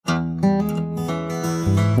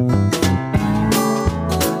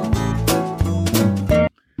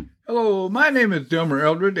Hello, my name is Delmer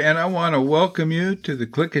Eldred, and I want to welcome you to the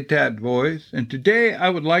Klickitat Voice. And today I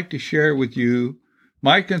would like to share with you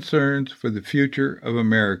my concerns for the future of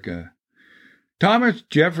America. Thomas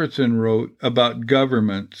Jefferson wrote about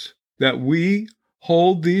governments that we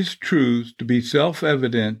hold these truths to be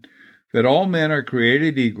self-evident, that all men are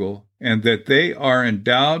created equal, and that they are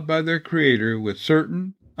endowed by their Creator with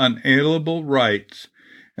certain unalienable rights,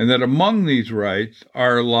 and that among these rights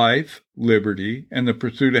are life, liberty, and the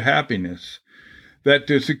pursuit of happiness. That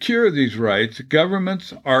to secure these rights,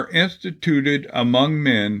 governments are instituted among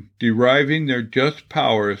men, deriving their just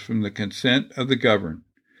powers from the consent of the governed.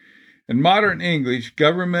 In modern English,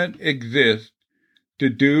 government exists to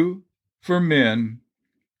do for men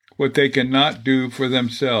what they cannot do for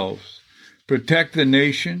themselves: protect the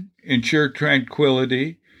nation, ensure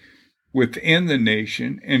tranquility within the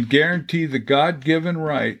nation, and guarantee the God-given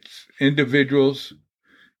rights to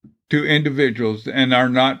individuals and are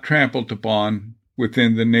not trampled upon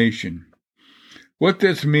within the nation. What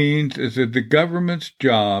this means is that the government's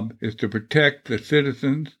job is to protect the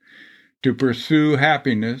citizens, to pursue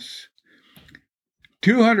happiness.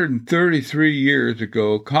 233 years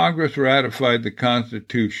ago, Congress ratified the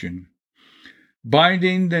Constitution,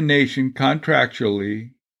 binding the nation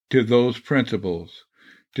contractually to those principles.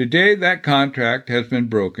 Today, that contract has been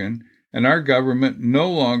broken, and our government no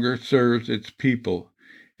longer serves its people.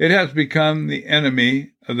 It has become the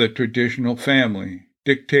enemy of the traditional family,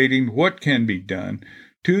 dictating what can be done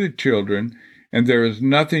to the children, and there is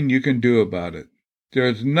nothing you can do about it. There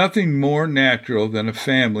is nothing more natural than a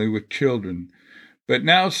family with children. But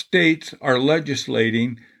now states are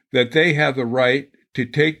legislating that they have the right to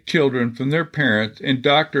take children from their parents,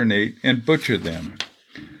 indoctrinate, and butcher them.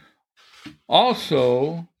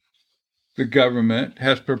 Also, the government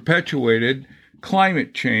has perpetuated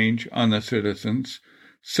climate change on the citizens,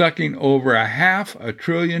 sucking over $500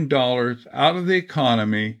 billion out of the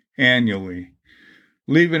economy annually,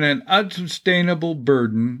 leaving an unsustainable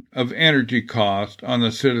burden of energy cost on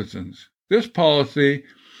the citizens. This policy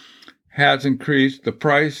has increased the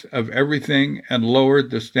price of everything and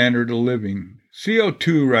lowered the standard of living.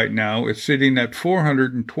 CO2 right now is sitting at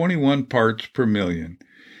 421 parts per million.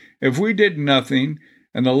 If we did nothing,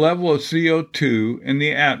 and the level of CO2 in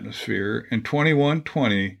the atmosphere in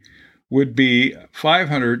 2120 would be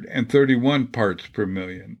 531 parts per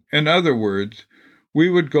million. In other words, we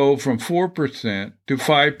would go from 4% to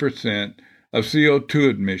 5% of CO2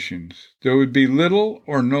 emissions. There would be little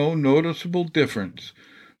or no noticeable difference.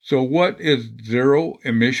 So what is zero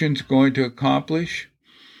emissions going to accomplish?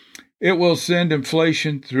 It will send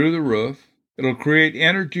inflation through the roof. It'll create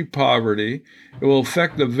energy poverty. It will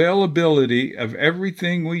affect the availability of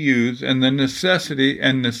everything we use, and the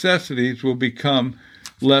necessities will become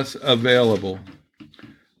less available.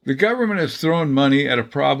 The government has thrown money at a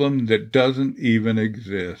problem that doesn't even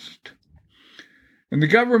exist. And the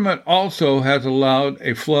government also has allowed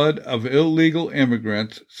a flood of illegal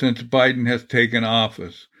immigrants since Biden has taken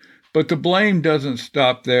office. But the blame doesn't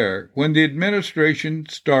stop there. When the administration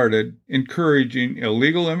started encouraging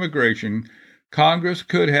illegal immigration, Congress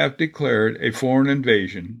could have declared a foreign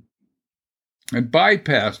invasion and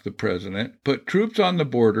bypassed the president, put troops on the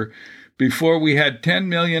border before we had 10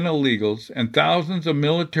 million illegals and thousands of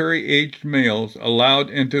military-aged males allowed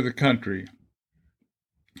into the country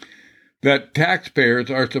that taxpayers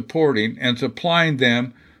are supporting and supplying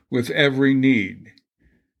them with every need.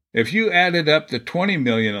 If you added up the 20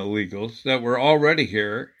 million illegals that were already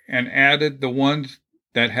here and added the ones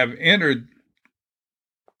that have entered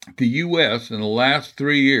the U.S. in the last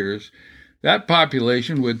 3 years, that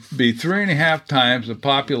population would be 3.5 times the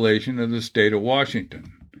population of the state of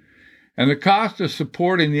Washington. And the cost of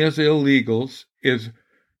supporting these illegals is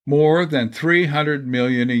more than $300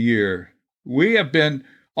 million a year. We have been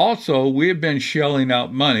shelling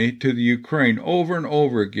out money to the Ukraine over and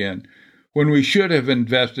over again when we should have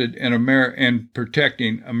invested in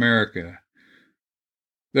protecting America.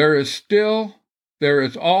 There is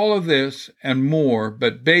all of this and more,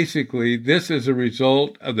 but basically this is a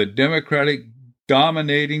result of the Democratic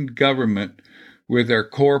dominating government with their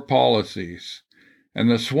core policies and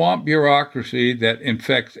the swamp bureaucracy that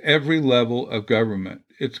infects every level of government.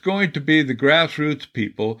 It's going to be the grassroots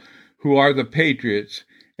people who are the patriots,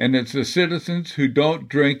 and it's the citizens who don't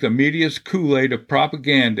drink the media's Kool-Aid of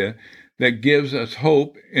propaganda that gives us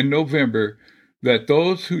hope in November that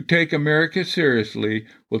those who take America seriously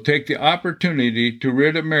will take the opportunity to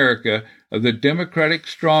rid America of the Democratic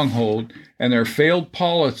stronghold and their failed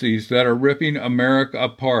policies that are ripping America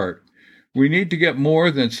apart. We need to get more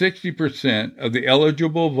than 60% of the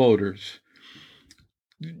eligible voters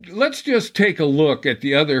let's just take a look at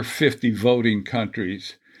the other 50 voting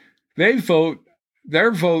countries. Their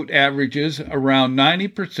vote averages around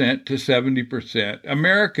 90% to 70%.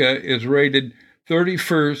 America is rated the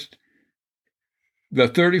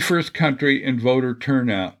 31st country in voter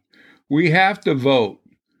turnout. We have to vote.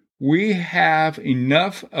 We have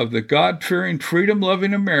enough of the God-fearing,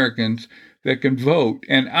 freedom-loving Americans that can vote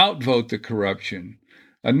and outvote the corruption.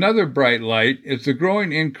 Another bright light is the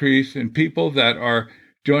growing increase in people that are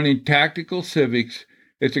joining Tactical Civics.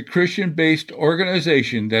 It's a Christian-based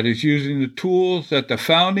organization that is using the tools that the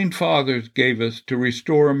Founding Fathers gave us to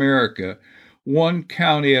restore America, one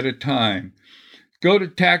county at a time. Go to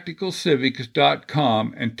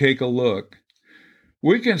tacticalcivics.com and take a look.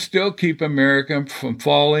 We can still keep America from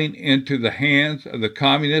falling into the hands of the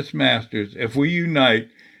communist masters if we unite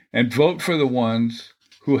and vote for the ones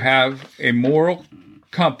who have a moral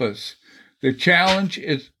compass. Our challenge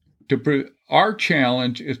is to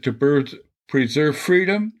preserve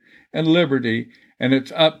freedom and liberty, and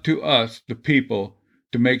it's up to us, the people,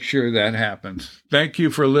 to make sure that happens. Thank you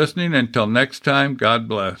for listening. Until next time, God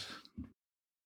bless.